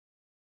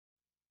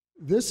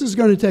This is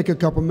going to take a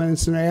couple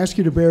minutes, and I ask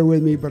you to bear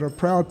with me, but a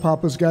proud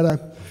papa's got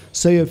to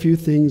say a few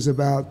things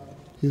about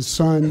his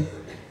son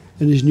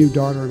and his new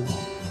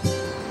daughter-in-law.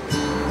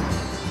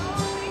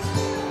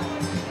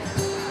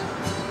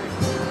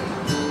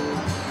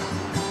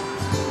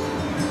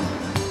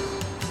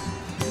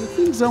 The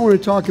things I want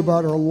to talk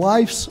about are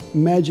life's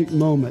magic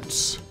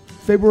moments.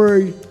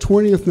 February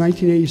 20th,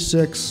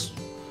 1986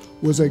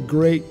 was a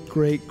great,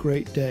 great,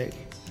 great day.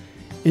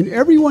 And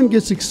everyone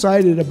gets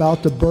excited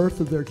about the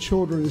birth of their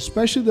children,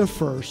 especially their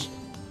first.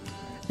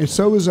 And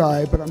so was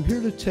I, but I'm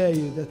here to tell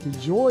you that the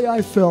joy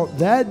I felt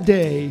that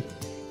day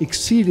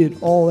exceeded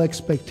all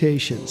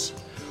expectations.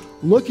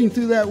 Looking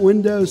through that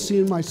window,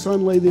 seeing my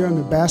son lay there on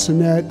the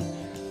bassinet,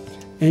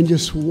 and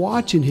just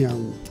watching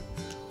him,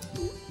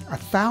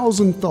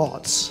 1,000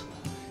 thoughts.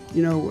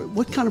 You know,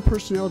 what kind of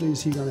personality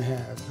is he going to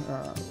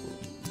have?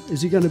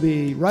 Is he going to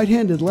be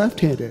right-handed,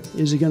 left-handed?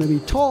 Is he going to be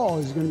tall?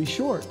 Is he going to be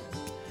short?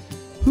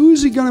 Who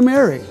is he going to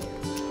marry?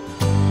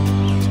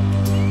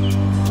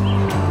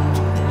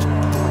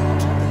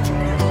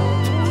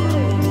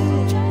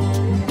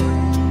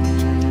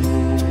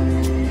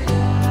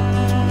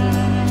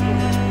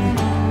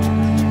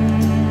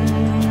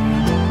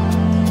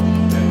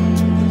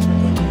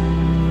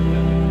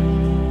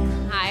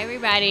 Hi,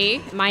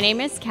 everybody. My name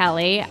is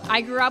Kelly.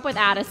 I grew up with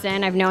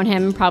Addison. I've known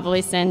him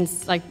probably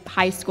since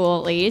high school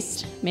at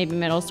least, maybe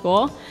middle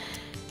school.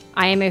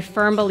 I am a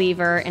firm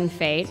believer in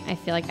fate. I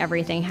feel like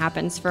everything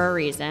happens for a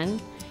reason.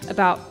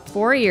 About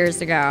 4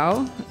 years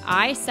ago,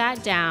 I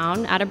sat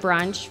down at a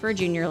brunch for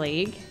Junior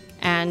League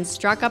and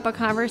struck up a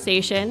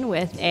conversation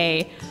with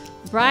a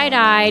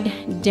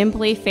bright-eyed,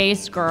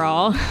 dimply-faced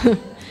girl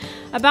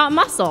about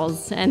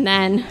muscles, and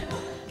then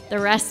the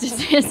rest is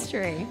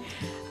history.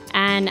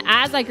 And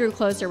as I grew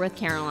closer with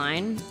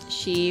Caroline,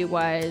 she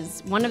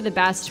was one of the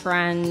best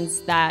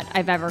friends that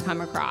I've ever come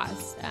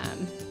across.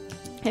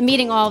 And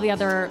meeting all the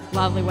other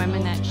lovely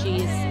women that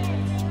she's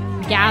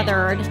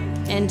gathered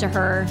into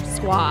her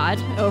squad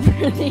over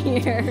the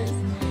years,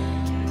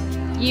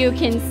 you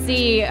can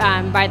see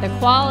by the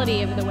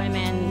quality of the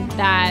women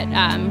that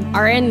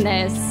are in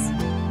this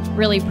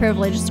really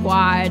privileged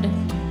squad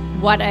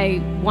what a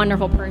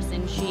wonderful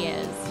person she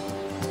is.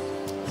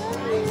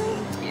 Thank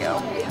you.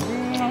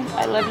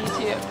 I love you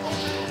too.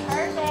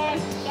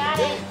 Perfect. Got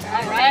it.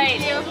 All right.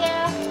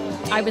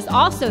 Thank you. I was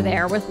also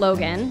there with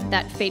Logan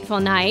that fateful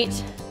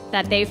night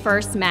that they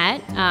first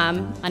met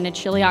on a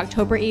chilly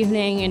October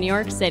evening in New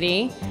York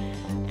City.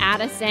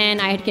 Addison,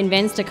 I had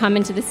convinced to come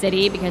into the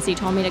city because he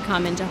told me to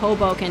come into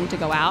Hoboken to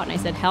go out, and I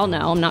said, hell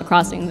no, I'm not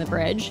crossing the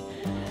bridge.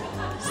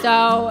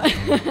 So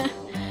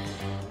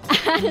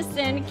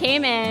Addison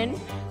came in,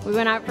 we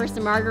went out for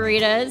some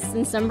margaritas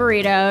and some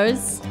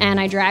burritos, and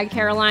I dragged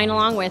Caroline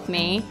along with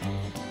me.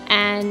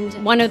 And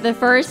one of the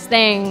first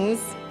things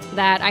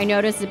that I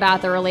noticed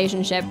about the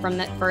relationship from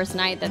that first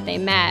night that they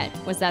met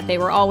was that they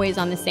were always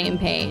on the same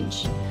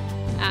page.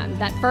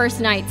 That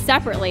first night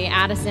separately,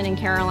 Addison and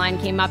Caroline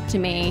came up to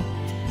me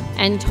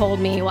and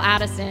told me, well,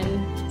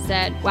 Addison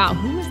said, wow,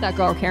 who is that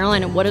girl,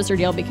 Caroline, and what is her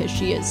deal, because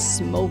she is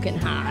smoking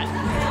hot.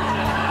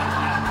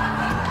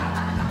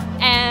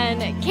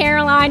 And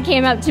Caroline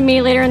came up to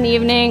me later in the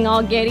evening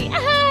all giddy,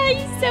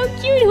 he's so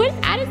cute, what is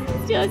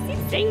Addison's deal, is he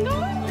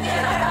single?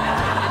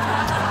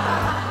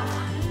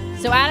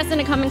 So Addison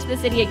had come into the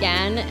city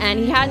again, and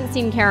he hadn't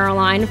seen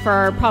Caroline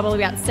for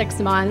probably about 6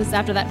 months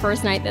after that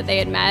first night that they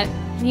had met.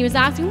 And he was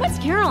asking, what's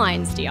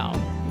Caroline's deal?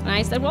 And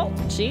I said, well,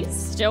 she's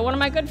still one of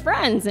my good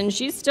friends, and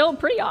she's still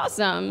pretty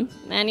awesome.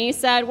 And he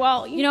said,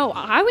 well, you know,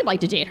 I would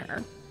like to date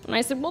her. And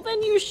I said, well,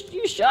 then you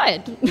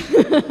should.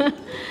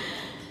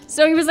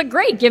 So he was like,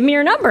 great, give me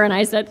your number. And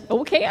I said,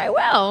 okay, I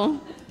will.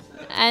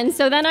 And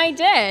so then I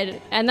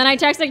did. And then I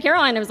texted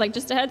Caroline. I was like,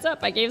 just a heads up,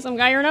 I gave some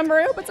guy your number.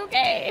 I hope it's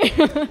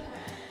okay.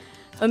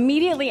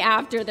 Immediately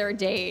after their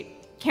date,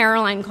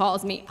 Caroline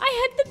calls me.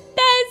 I had the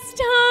best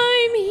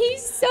time.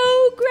 He's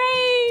so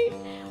great.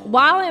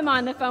 While I'm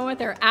on the phone with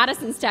her,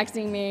 Addison's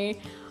texting me,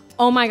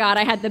 oh my God,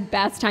 I had the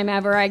best time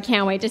ever. I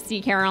can't wait to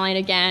see Caroline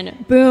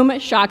again. Boom,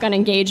 shotgun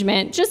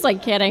engagement. Just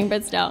like kidding,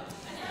 but still.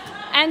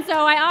 And so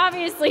I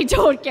obviously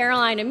told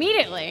Caroline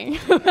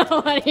immediately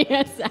about what he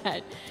had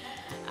said.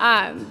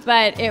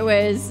 But it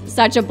was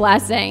such a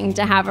blessing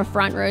to have a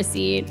front row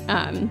seat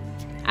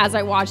as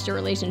I watched a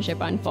relationship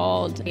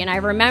unfold. And I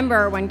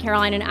remember when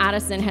Caroline and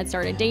Addison had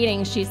started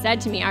dating, she said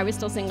to me, I was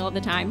still single at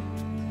the time,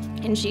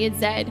 and she had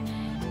said,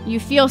 you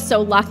feel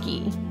so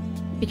lucky,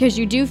 because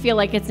you do feel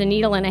like it's a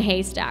needle in a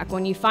haystack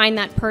when you find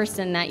that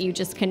person that you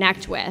just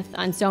connect with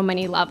on so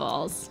many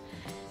levels.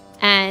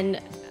 And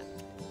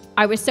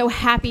I was so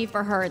happy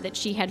for her that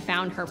she had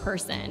found her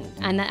person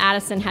and that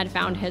Addison had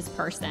found his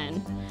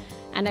person.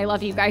 And I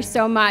love you guys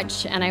so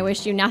much, and I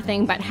wish you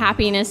nothing but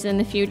happiness in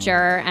the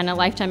future and a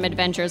lifetime of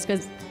adventures,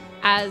 because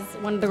as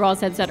one of the girls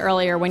had said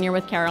earlier, when you're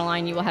with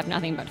Caroline, you will have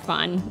nothing but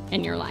fun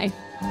in your life.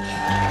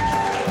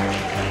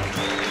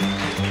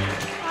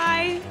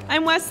 Hi,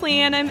 I'm Wesley,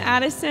 and I'm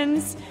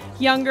Addison's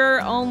younger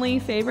only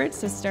favorite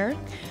sister.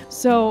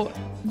 So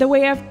the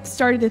way I've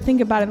started to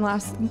think about it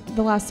in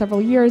the last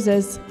several years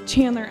is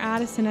Chandler,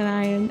 Addison, and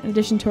I, in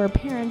addition to our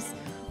parents,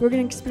 we're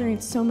going to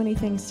experience so many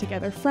things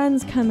together.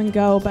 Friends come and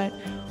go, but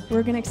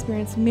we're going to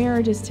experience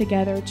marriages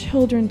together,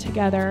 children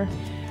together,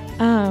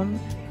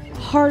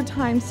 hard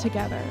times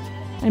together.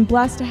 I'm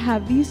blessed to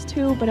have these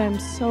two, but I'm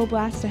so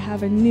blessed to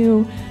have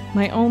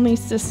my only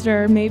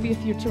sister, maybe a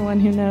future one,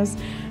 who knows.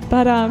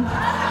 But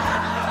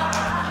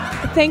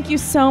thank you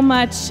so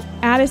much.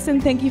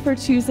 Addison, thank you for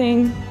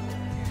choosing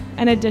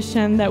an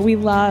addition that we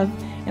love,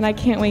 and I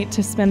can't wait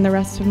to spend the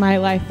rest of my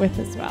life with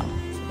as well.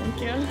 So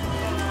thank you.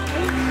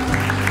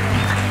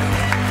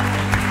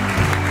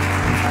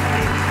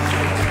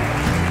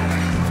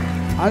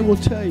 I will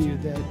tell you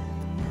that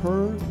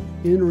her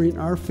entering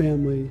our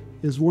family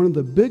is one of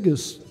the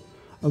biggest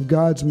of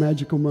God's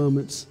magical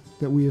moments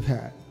that we have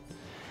had.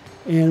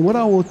 And what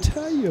I will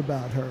tell you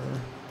about her,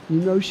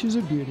 you know she's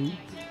a beauty.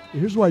 And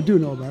here's what I do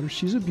know about her.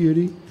 She's a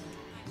beauty.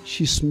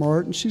 She's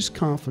smart and she's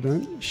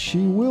confident. She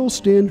will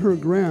stand her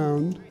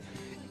ground.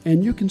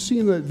 And you can see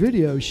in that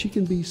video, she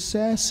can be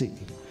sassy.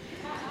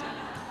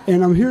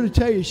 And I'm here to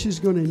tell you she's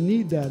going to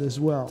need that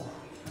as well.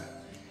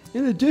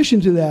 In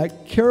addition to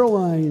that,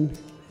 Caroline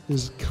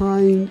is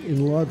kind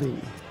and loving.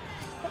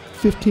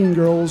 15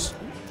 girls,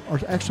 or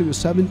actually it was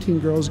 17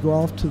 girls, go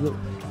off to the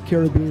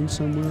Caribbean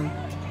somewhere.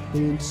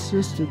 They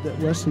insisted that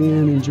Wesley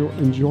Ann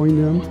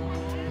join them.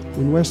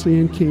 When Wesley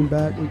Ann came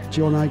back,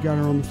 Jill and I got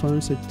her on the phone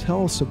and said,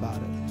 tell us about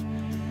it.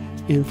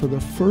 And for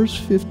the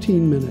first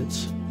 15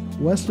 minutes,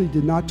 Wesley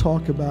did not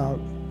talk about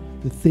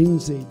the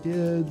things they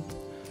did,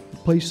 the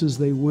places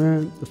they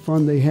went, the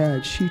fun they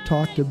had. She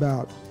talked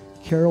about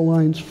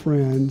Caroline's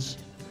friends,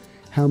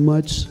 how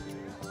much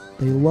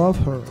they love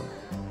her,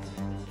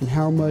 and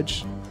how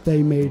much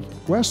they made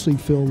Wesley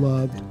feel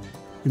loved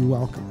and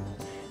welcome.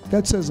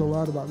 That says a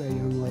lot about that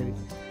young lady.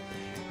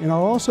 And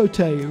I'll also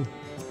tell you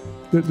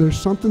that there's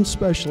something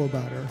special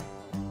about her.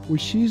 When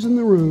she's in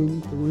the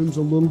room's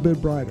a little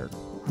bit brighter.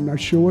 I'm not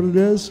sure what it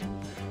is.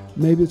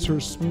 Maybe it's her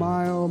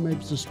smile, maybe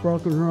it's a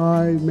sparkle in her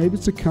eye, maybe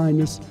it's a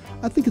kindness.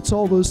 I think it's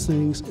all those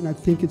things, and I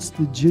think it's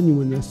the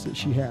genuineness that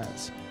she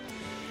has.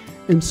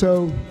 And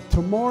so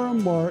tomorrow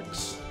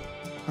marks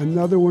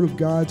another one of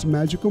God's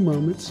magical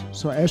moments.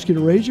 So I ask you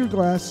to raise your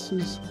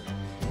glasses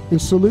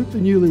and salute the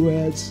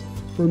newlyweds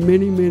for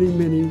many, many,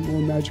 many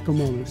more magical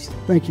moments.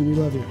 Thank you. We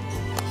love you.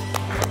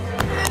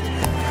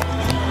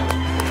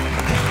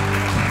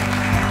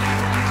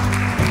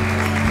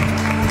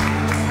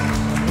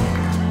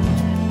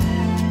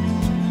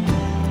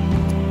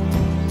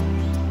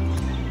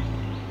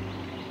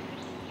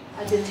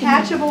 A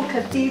detachable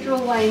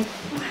cathedral-length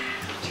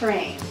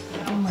train.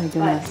 Oh my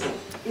goodness. But,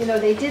 you know,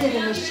 they did it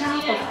in the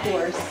shop, of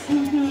course.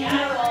 And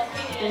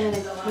then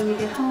when you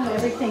get home,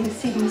 everything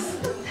seems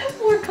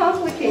more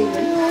complicated.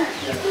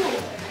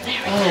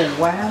 Oh,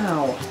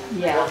 wow.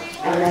 Yeah,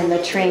 and then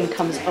the train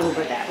comes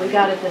over that. We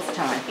got it this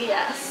time.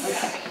 Yes.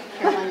 Okay.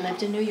 Caroline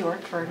lived in New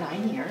York for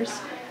 9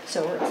 years,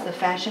 so it's the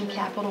fashion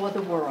capital of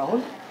the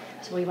world.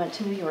 So we went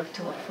to New York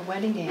to look for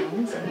wedding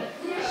gowns, and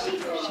she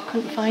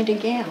couldn't find a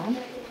gown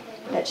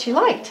that she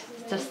liked.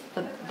 Just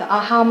the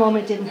aha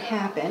moment didn't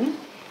happen.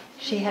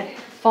 She had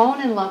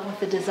fallen in love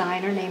with a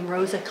designer named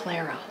Rosa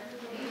Clara.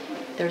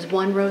 There's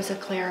one Rosa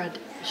Clara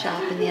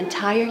shop in the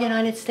entire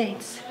United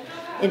States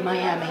in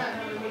Miami.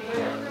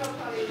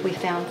 We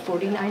found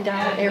 $49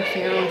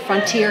 airfare on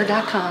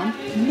Frontier.com.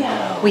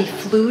 No. We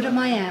flew to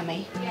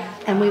Miami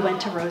and we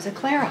went to Rosa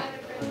Clara.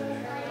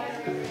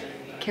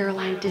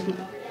 Caroline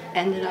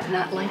ended up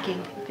not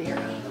liking the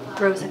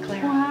Rosa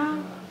Clara. Wow.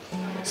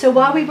 So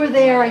while we were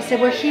there, I said,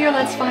 we're here,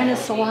 let's find a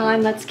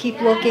salon, let's keep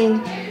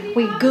looking.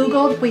 We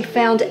Googled, we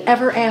found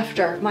Ever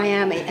After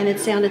Miami, and it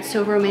sounded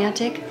so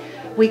romantic.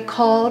 We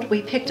called,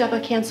 we picked up a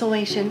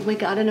cancellation, we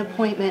got an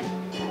appointment.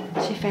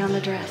 She found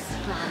the dress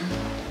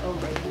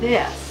over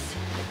this.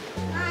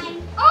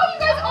 Oh, you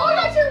guys all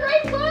got your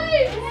right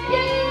clothes!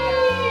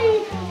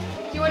 Yay!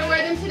 Do you want to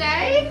wear them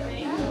today?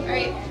 All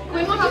right,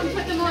 Quinn will help you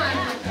put them on.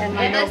 And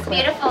It looks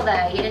beautiful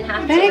though. You didn't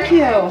have to. Thank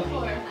you.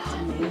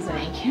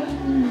 Thank you.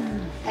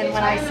 And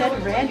when I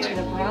said red to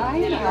the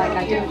bride, like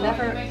I didn't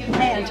never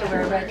plan to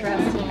wear a red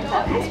dress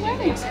at this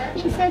wedding.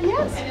 She said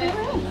yes, for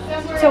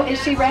red. So is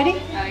she ready?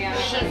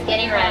 She's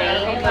getting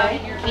ready. Okay.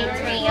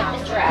 Kate's bringing up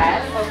the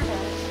dress.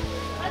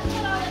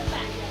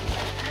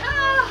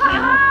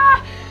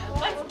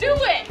 Let's do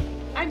it.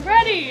 I'm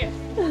ready.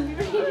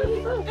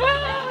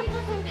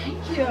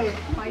 Thank you.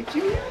 My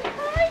junior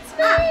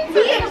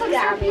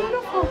Yeah.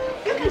 beautiful.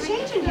 You can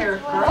change in here,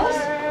 girls.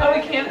 Oh,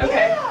 we can?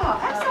 Okay. Yeah,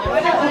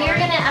 absolutely. We're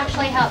gonna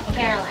actually help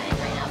Caroline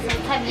right now. So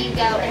let's have you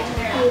go into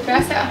her.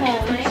 Dress at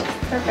home.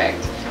 Perfect.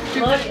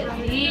 Look at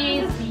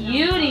these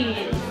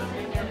beauties.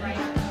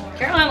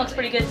 Caroline looks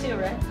pretty good too,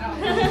 right?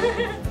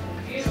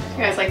 You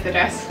guys like the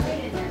dress?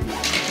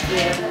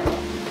 Yeah.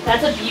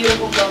 That's a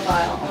beautiful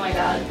profile. Oh my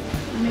god.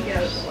 Let me get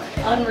out of the way.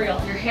 Unreal.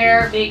 Your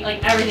hair, big,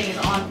 like everything is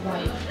on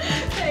point.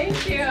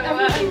 Thank you.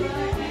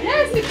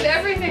 Yes, it's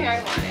everything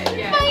I wanted.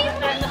 Yeah.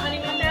 The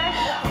honeymoon bag?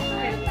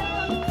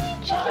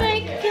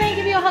 Can I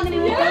give you a hug and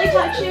really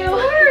touch you? Of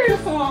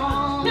course.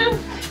 Aww.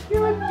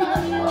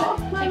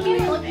 can't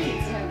even look at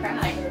you, so I'm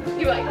crying.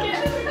 You like it?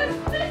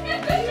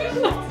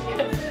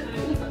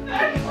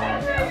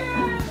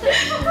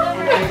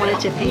 And I wanted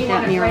to paint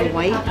that mirror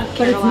white.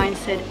 Caroline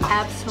said,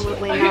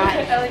 absolutely not.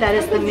 That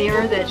is the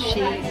mirror that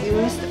she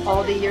used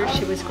all the years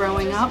she was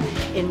growing up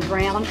in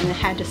brown, and it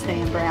had to stay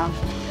in brown.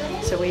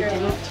 So we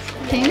didn't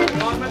paint it.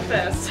 On with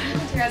this. Do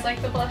you guys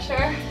like the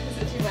blusher? Is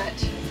it too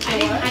much?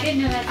 I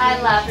didn't know that.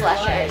 I love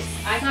blushers.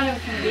 I thought it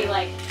was going to be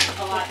like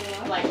a lot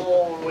like.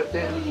 All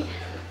within.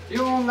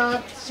 You'll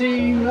not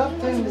see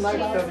nothing like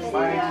the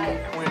mighty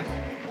queen.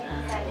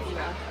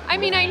 I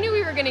mean, I knew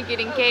we were going to get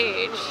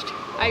engaged.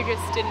 I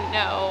just didn't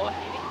know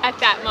at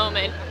that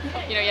moment,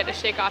 you know, you had to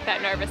shake off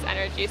that nervous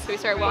energy. So we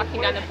started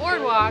walking down the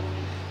boardwalk,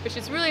 which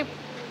is really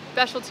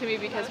special to me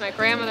because my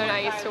grandmother and I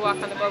used to walk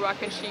on the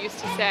boardwalk, and she used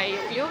to say,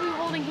 you'll be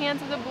holding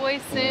hands with the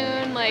boys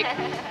soon. Like,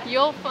 you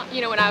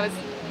know, when I was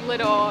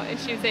little, and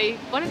she would say,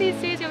 one of these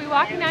days you'll be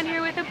walking down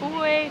here with a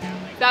boy.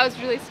 That was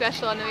really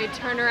special. And then we'd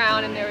turn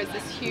around and there was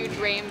this huge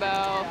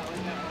rainbow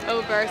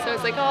over. So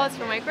it's like, oh, it's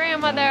for my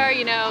grandmother,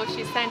 you know,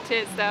 she sent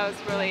it. So that was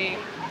really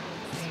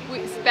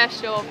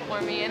special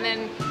for me. And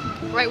then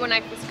right when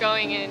I was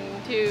going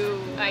into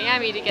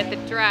Miami to get the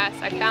dress,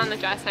 I found the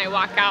dress and I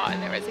walk out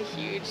and there was a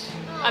huge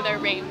other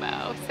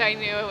rainbow. So I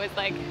knew it was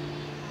like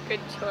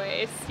good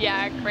choice.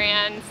 Yeah,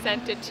 Gran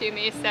sent it to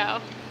me, so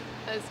that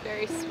was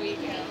very sweet.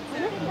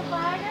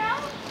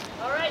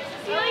 All right,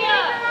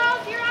 Cecilia.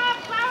 Girls, you're up.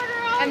 Flower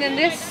girls. And then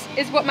this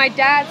is what my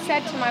dad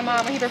said to my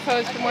mom when he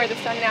proposed from where the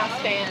sun now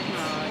stands.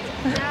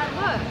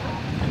 Look.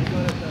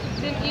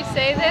 Didn't you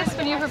say this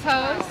when you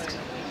proposed?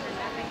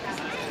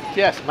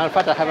 Yes, matter of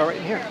fact, I have it right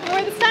in here.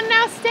 Where the sun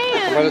now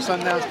stands. Where the sun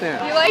now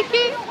stands. You like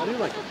it? I do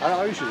like it.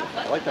 I usually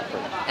I like that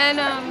phrase. And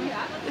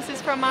this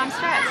is from Mom's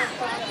dress.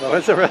 No,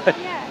 it's all right.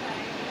 Yeah.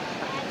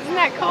 Isn't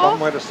that cool? From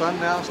where the sun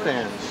now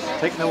stands.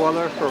 Take no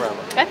other forever.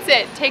 That's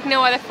it. Take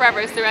no other forever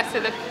is the rest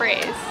of the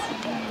phrase.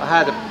 I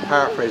had to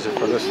paraphrase it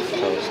for this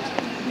toast.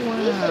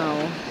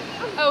 Wow.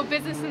 Oh,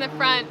 business in the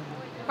front,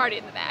 party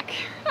in the back.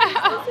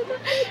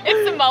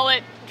 It's a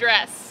mullet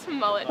dress.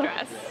 Mullet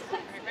dress.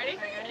 Ready?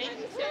 Ready? 2,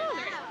 3.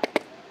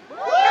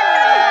 Oh,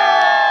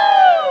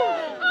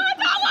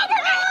 it's all over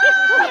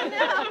me!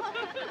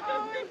 Oh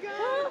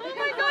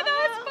my god, that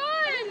was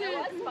fun! It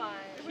was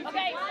fun.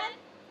 Okay. 1,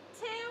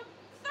 2,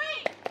 3.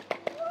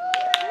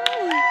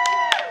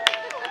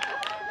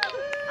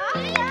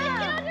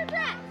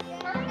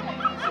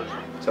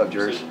 What's up,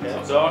 Jers?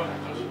 What's up?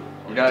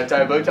 You know how to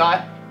tie a bow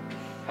tie?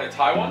 How to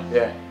tie one?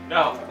 Yeah.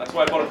 No, that's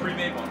why I bought a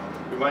pre-made one.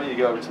 We might need to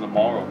go over to the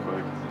mall real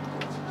quick.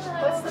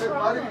 What's the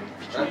problem?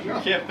 You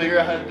can't figure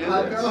out how to do this.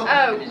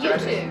 Oh,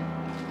 YouTube.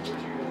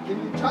 Can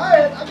you tie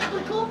it? I got the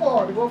clip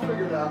on. We'll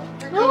figure it out.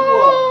 We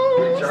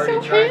already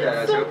tried that. I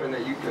was hoping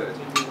that you could.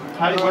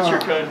 What's your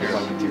code here?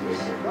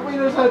 Nobody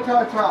knows how to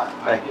tie a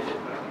tie.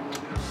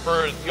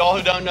 For y'all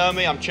who don't know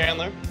me, I'm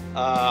Chandler,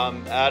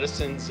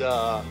 Addison's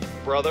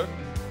brother.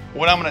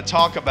 What I'm going to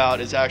talk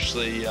about is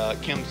actually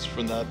Kim's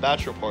from the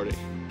bachelor party.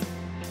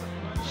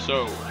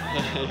 So,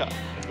 yeah.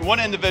 One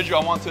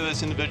individual, I won't throw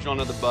this individual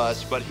under the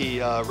bus, but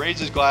he raised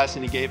his glass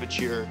and he gave a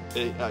cheer.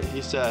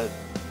 He said,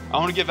 I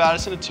want to give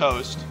Addison a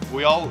toast.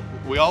 We all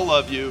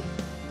love you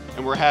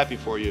and we're happy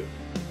for you.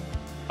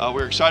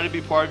 We're excited to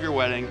be part of your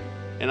wedding,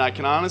 and I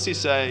can honestly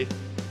say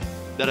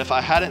that if I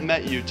hadn't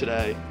met you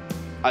today,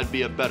 I'd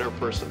be a better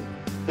person.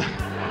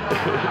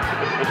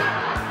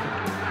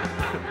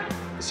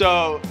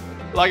 So,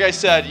 like I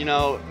said, you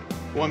know,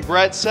 when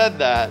Brett said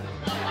that,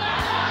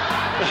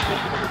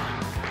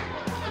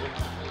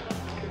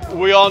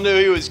 we all knew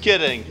he was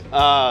kidding.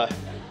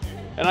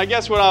 And I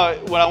guess what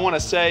I want to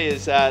say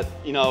is that,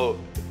 you know,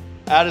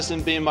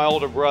 Addison being my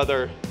older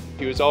brother,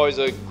 he was always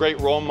a great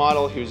role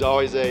model. He was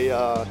always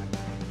a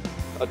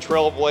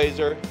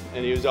trailblazer,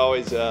 and he was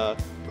always a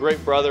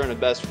great brother and a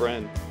best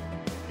friend.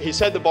 He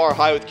set the bar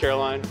high with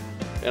Caroline,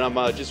 and I'm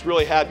just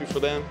really happy for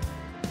them,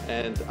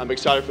 and I'm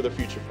excited for the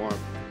future for them.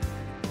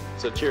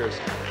 So cheers.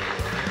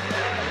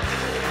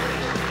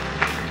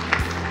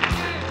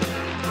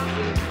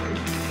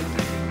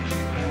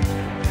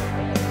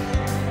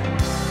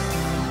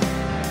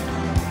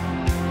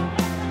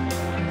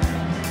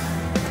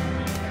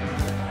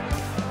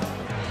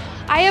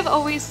 I have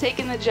always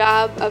taken the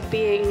job of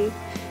being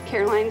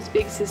Caroline's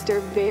big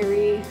sister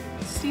very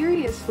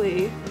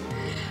seriously.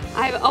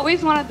 I've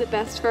always wanted the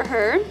best for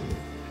her,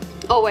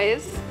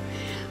 always.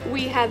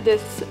 We had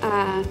this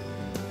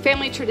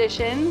family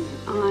tradition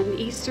on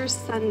Easter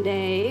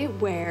Sunday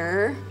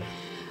where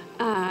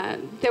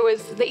there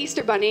was the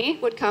Easter Bunny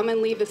would come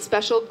and leave a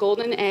special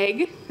golden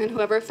egg, and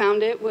whoever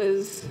found it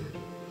was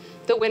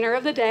the winner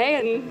of the day,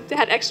 and it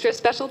had extra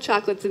special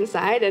chocolates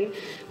inside. And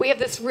we have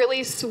this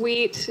really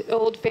sweet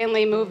old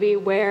family movie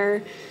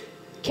where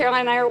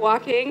Caroline and I are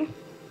walking,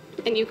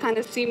 and you kind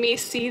of see me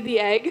see the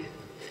egg,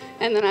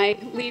 and then I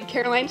lead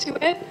Caroline to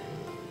it,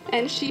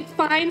 and she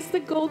finds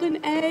the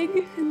golden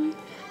egg, and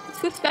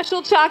it's the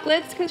special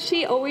chocolates, because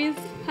she always,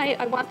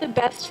 I want the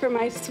best for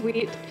my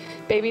sweet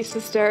baby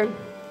sister.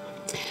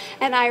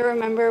 And I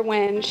remember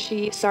when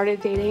she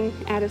started dating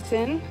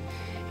Addison,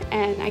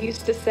 and I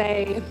used to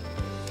say,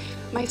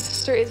 my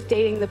sister is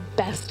dating the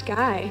best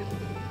guy.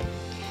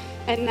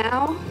 And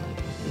now,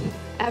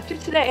 after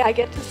today, I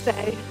get to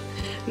say,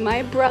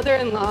 my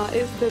brother-in-law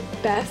is the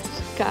best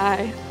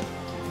guy.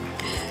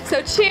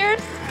 So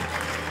cheers.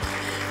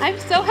 I'm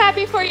so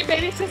happy for you,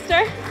 baby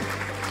sister.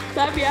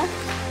 Love ya.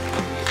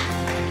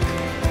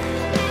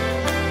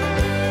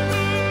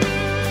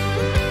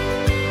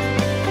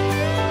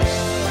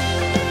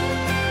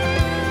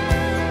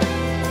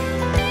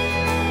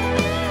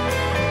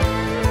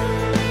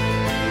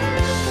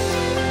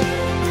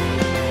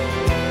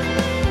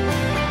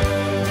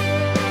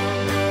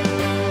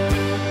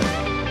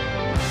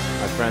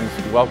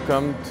 Friends,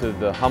 welcome to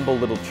the humble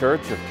little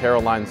church of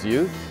Caroline's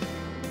Youth.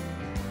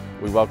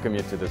 We welcome you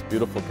to this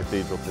beautiful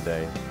cathedral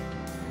today.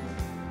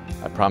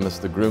 I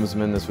promised the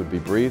groomsmen this would be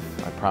brief.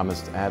 I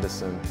promised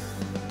Addison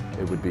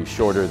it would be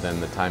shorter than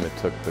the time it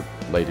took the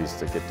ladies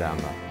to get down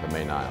the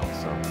main aisle.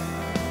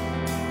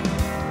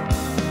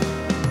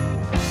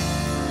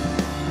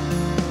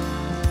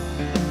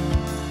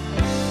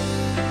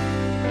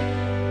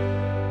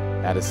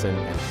 Addison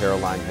and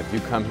Caroline, have you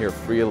come here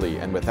freely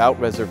and without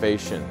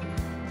reservation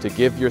to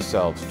give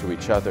yourselves to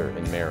each other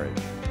in marriage?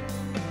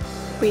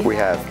 We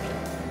have.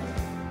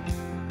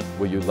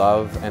 Will you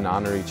love and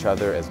honor each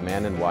other as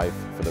man and wife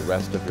for the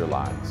rest of your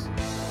lives?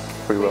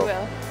 We will.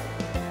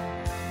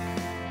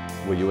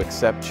 Will you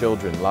accept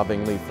children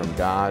lovingly from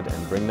God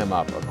and bring them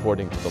up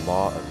according to the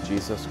law of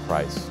Jesus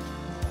Christ?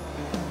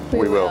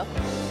 We will.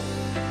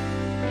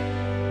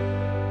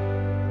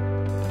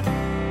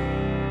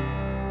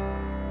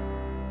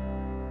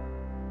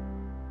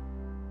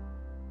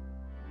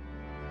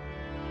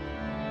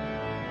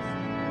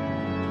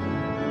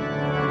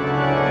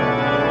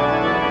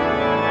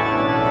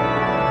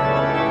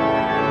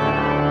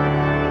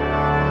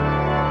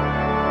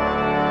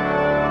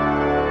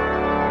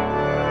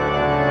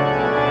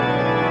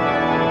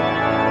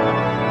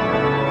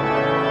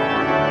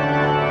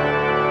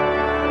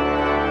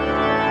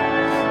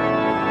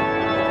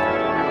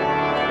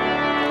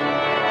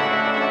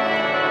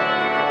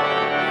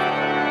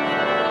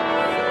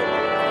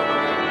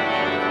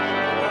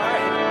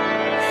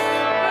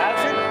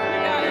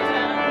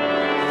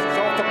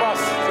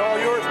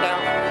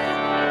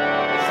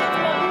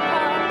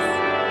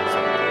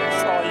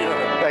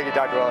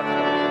 Dr. Owen.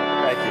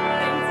 Thank you.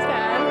 Thanks,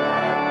 Dad.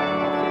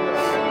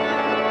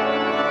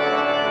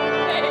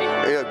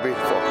 Hey. You look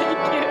beautiful. Thank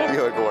you.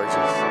 You look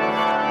gorgeous.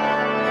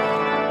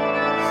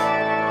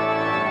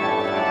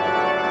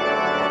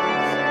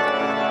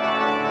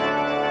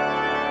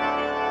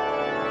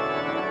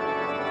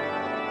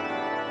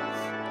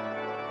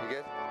 You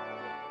good?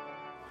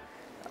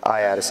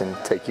 I, Addison,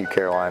 take you,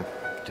 Caroline.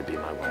 To be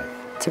my wife.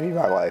 To be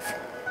my wife.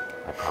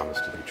 I promise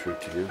to be true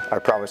to you. I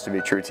promise to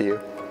be true to you.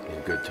 In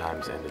good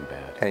times and in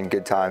bad. In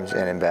good times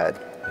and in bad.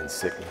 In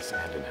sickness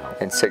and in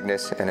health. In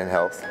sickness and in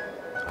health.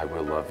 I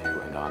will love you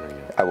and honor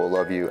you. I will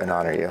love you and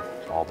honor you.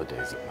 All the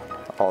days of my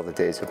life. All the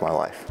days of my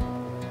life.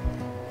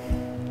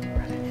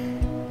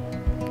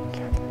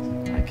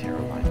 I,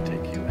 Caroline,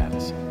 take you,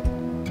 Addison.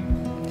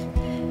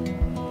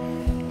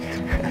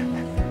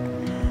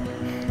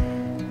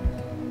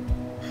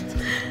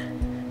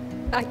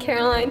 I,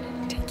 Caroline,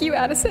 take you,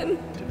 Addison.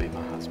 To be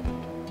my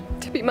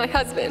husband. To be my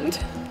husband.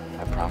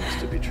 I promise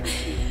to be true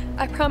to you.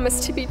 I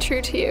promise to be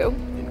true to you.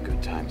 In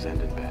good times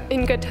and in bad.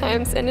 In good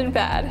times and in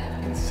bad.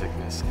 In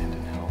sickness and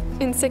in health.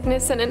 In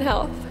sickness and in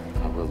health.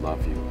 I will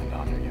love you and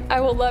honor you. I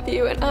will love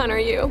you and honor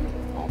you.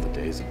 All the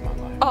days of my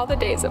life. All the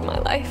days of my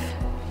life.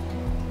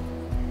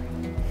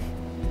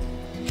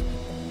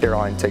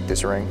 Caroline, take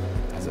this ring.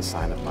 As a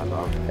sign of my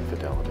love and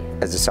fidelity.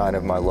 As a sign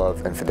of my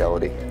love and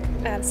fidelity.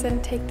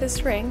 Addison, take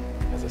this ring.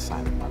 As a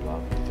sign of my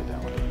love and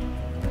fidelity.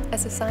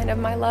 As a sign of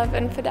my love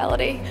and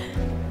fidelity.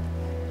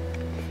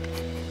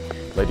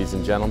 Ladies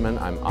and gentlemen,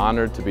 I'm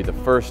honored to be the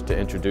first to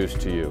introduce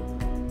to you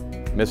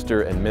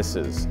Mr. and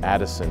Mrs.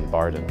 Addison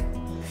Barden.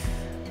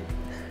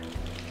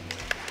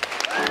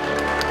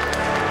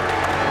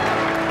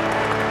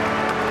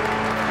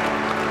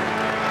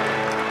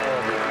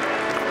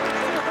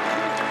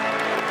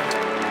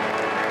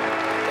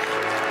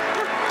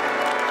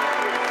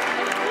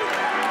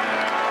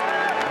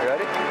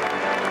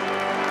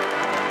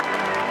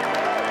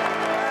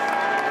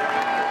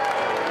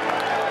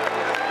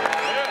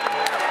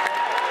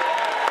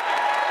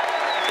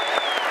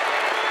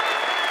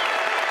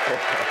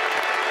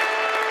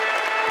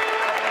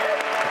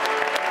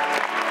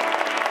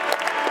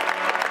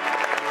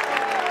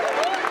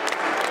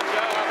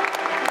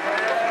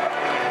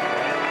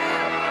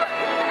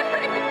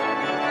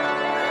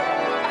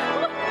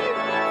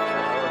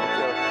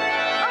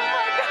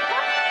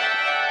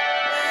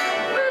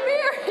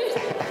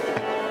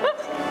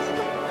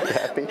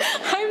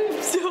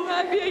 I'm so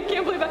happy. I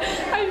can't believe I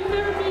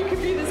never knew you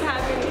could be this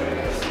happy.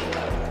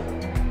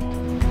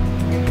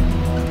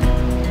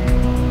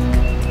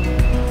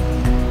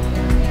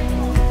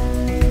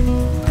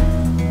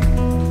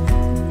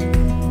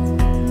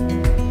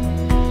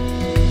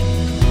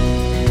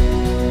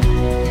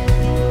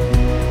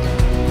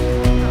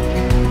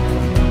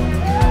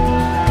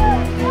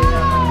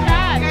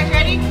 You guys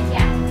ready?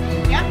 Yeah.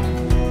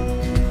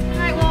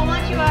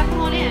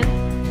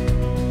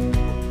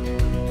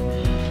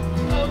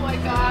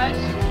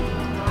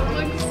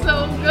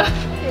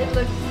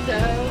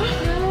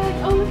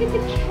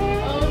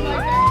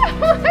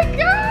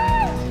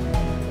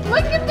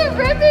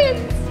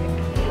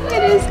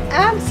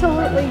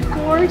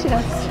 gorgeous.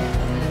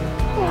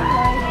 Oh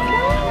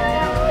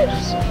my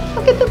gosh.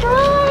 Look at the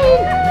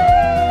bride.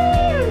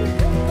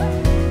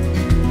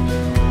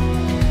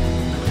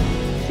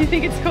 Do you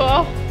think it's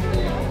cool?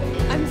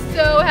 I'm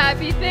so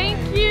happy, thank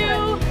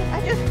you.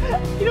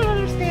 You don't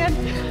understand.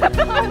 I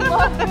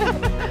love it.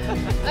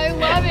 I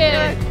love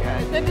it.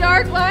 The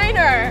dark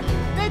liner.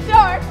 The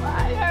dark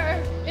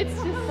liner. It's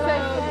just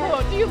so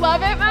cool. Do you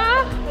love it, Ma?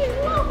 I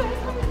love it.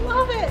 I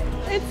love it.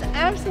 It's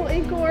absolutely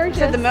gorgeous.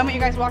 So the moment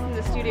you guys walked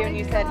into the studio and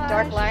you said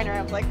dark liner,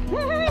 I was like,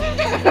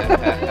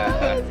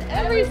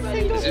 every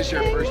single Is this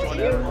your first one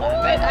ever?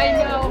 But I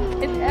know.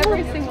 It's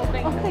every single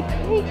thing. Oh, the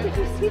cake. Did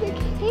you see the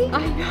cake?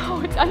 I know.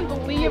 It's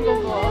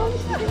unbelievable.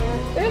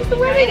 There's the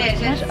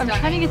wedding. I'm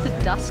trying to get the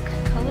dusk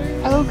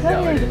colors. Oh,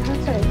 good.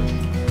 Perfect.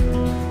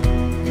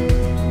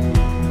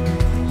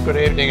 Good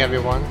evening,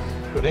 everyone.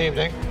 Good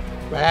evening.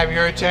 May I have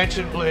your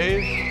attention,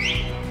 please?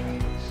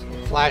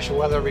 Flash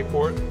weather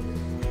report.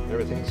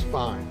 Everything's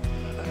fine.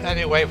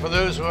 Anyway, for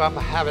those who I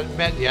haven't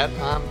met yet,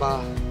 I'm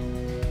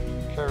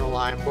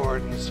Caroline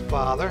Borden's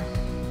father.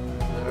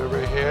 Over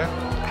here.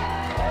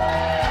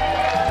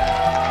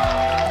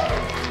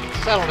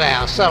 Settle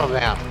down, settle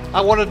down.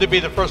 I wanted to be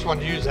the first one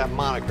to use that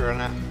moniker,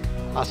 and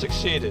I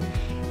succeeded.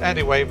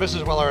 Anyway,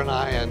 Mrs. Weller and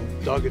I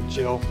and Doug and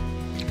Jill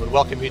would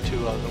welcome you to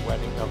the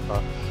wedding of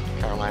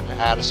Caroline and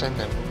Addison,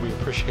 and we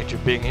appreciate you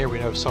being here. We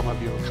know some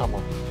of you have come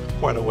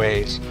quite a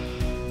ways.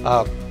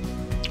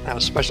 And a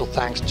special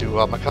thanks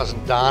to my cousin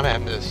Donna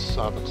and this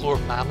McClure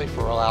family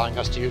for allowing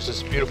us to use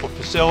this beautiful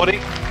facility,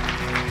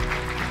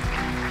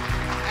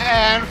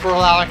 and for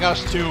allowing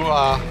us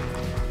to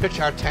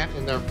pitch our tent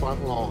in their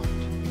front lawn,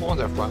 on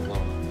their front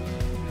lawn.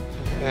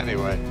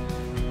 Anyway,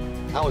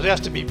 I was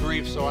asked to be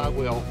brief, so I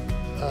will.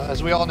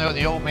 As we all know,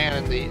 the old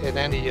man in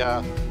any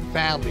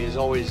family is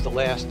always the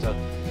last to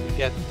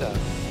get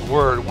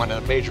word when a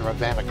major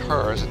event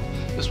occurs, and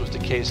this was the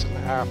case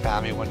in our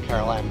family when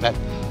Caroline met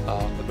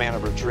the man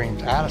of her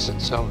dreams, Addison.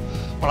 So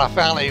when I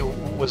finally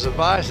was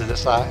advised of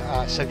this,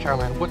 I said,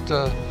 Caroline, what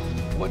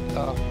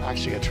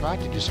actually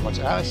attracted you so much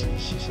to Addison?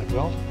 She said,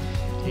 well,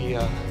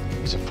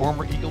 he's a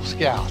former Eagle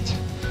Scout.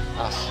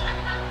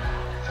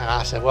 And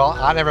I said, well,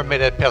 I never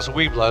made it past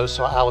Weeblos,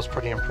 so I was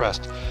pretty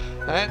impressed.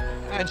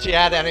 And she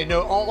added, and I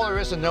know all there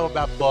is to know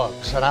about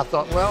bugs. And I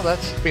thought, well,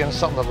 that's being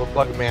something of a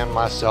bug man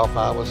myself.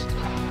 I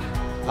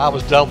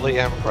was doubly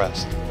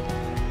impressed.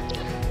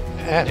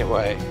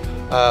 Anyway,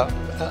 a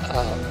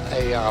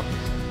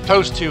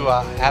toast to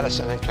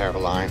Addison and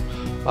Caroline.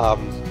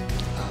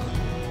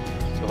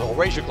 So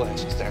raise your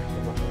glasses there.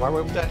 Am I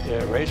right with that?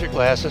 Yeah, raise your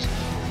glasses.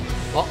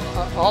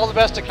 All the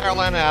best to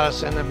Caroline and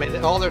Addison, and may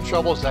all their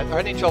troubles,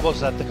 any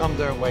troubles that come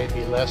their way,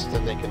 be less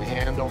than they can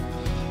handle.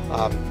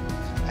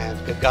 And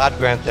God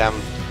grant them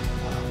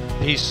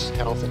peace,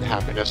 health, and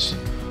happiness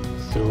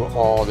through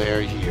all their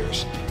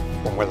years,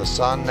 from where the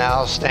sun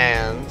now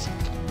stands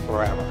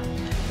forever.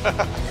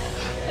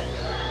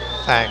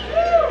 Thank you.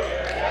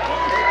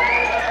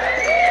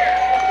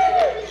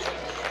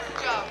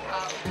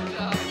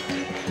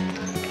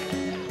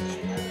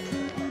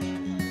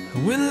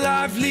 When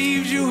life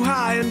leaves you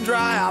high and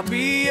dry, I'll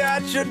be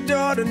at your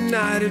door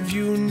tonight if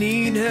you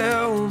need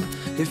help,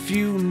 if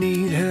you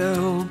need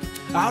help.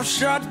 I'll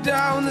shut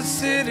down the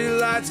city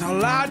lights, I'll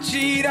lie,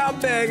 cheat, I'll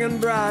beg and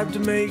bribe to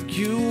make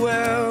you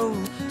well,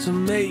 to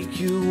make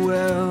you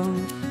well.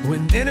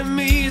 When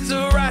enemies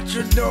are at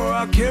your door,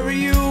 I'll carry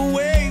you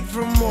away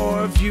from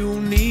more if you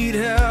need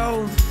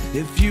help,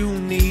 if you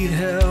need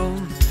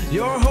help.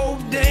 Your hope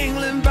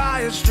dangling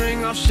by a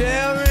string, I'll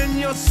share in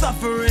your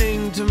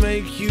suffering to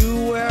make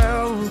you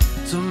well,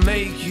 to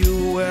make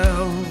you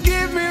well.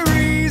 Give me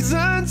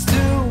reasons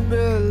to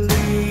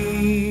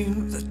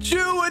believe that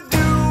you would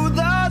do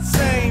the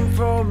same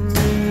for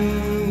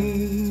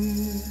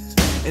me,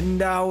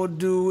 and I will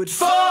do it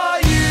for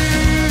you,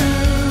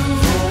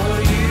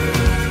 for you.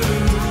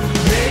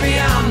 Baby,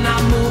 I'm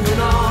not moving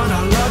on,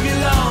 I'll love you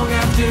long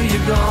after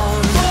you're gone.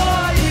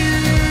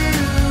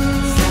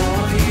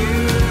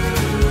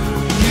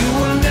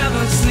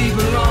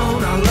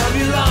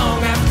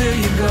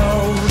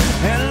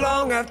 And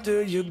long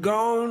after you're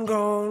gone,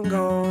 gone,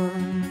 gone.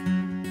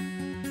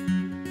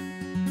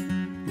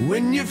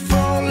 When you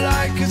fall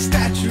like a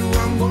statue,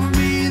 I'm gonna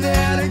be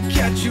there to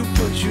catch you,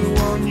 put you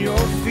on your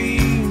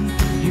feet,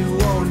 you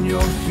on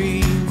your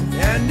feet.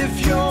 And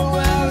if your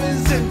well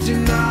is empty,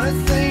 not a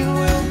thing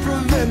will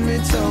prevent me.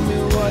 Tell me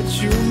what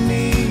you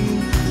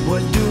need,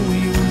 what do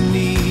you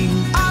need?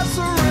 I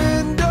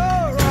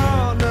surrender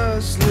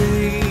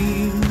honestly.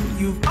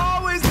 You've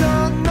always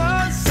done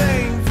the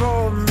same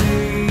for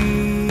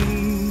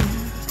me,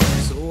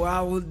 so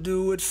I will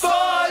do it for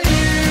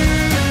you,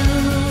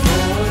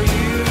 for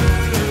you.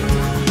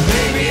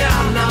 Baby,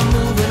 I'm not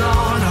moving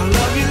on, I'll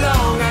love you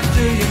long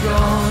after you're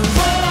gone.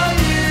 For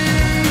you,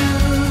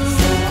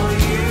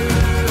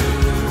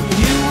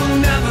 you will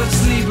never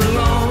sleep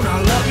alone,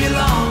 I'll love you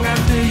long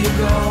after you're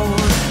gone.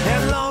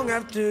 And long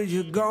after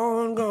you're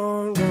gone,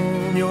 gone,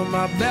 gone. You're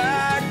my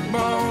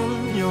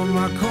backbone, you're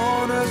my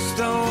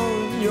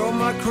cornerstone, you're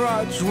my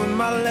crutch when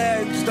my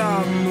legs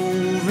stop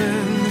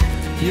moving.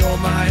 You're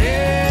my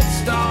head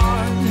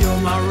start,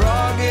 you're my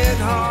rugged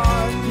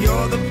heart,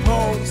 you're the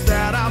pulse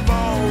that I've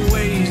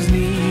always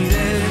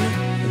needed.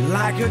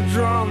 Like a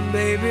drum,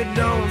 baby,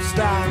 don't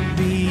stop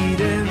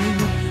beating.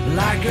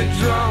 Like a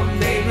drum,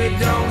 baby,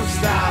 don't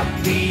stop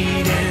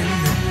beating.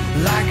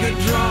 Like a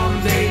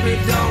drum, baby,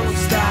 don't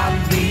stop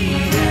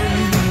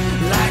beating.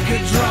 Like a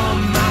drum,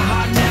 my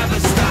heart never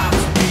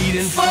stops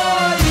beating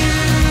for you,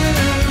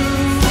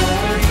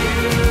 for you.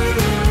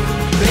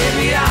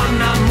 Baby, I'm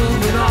not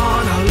moving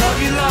on. I'll love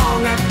you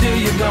long after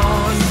you're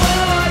gone.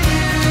 For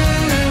you,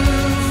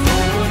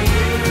 for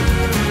you.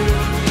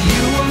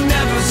 You will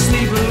never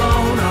sleep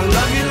alone. I'll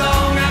love you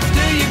long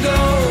after you go.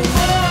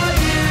 For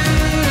you,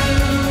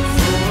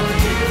 for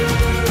you.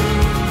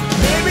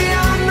 Baby,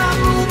 I'm not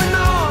moving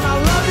on.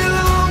 I'll love you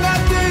long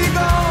after you're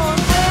gone.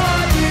 For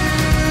you,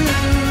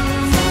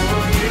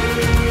 for you.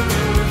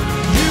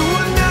 You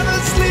will never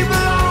sleep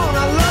alone.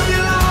 I'll love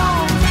you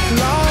long,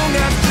 long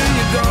after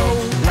you go.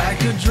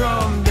 Like a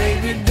drum,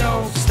 baby,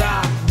 don't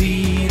stop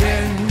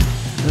beating.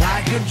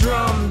 Like a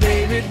drum,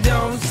 baby,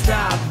 don't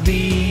stop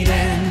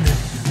beating.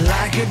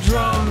 Like a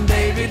drum,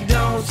 baby,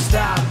 don't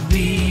stop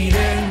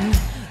beating.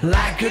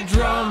 Like a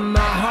drum, my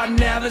heart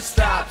never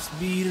stops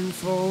beating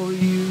for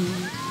you.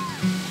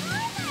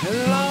 And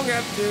long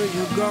after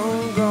you're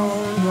gone,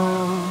 gone,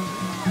 gone,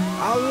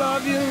 I'll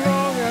love you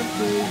long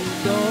after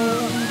you're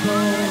gone,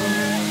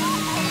 gone,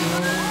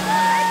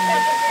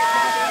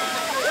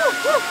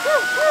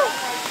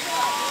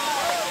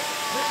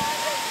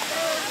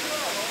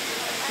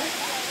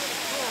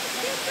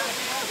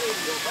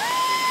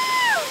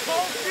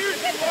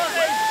 Confusion,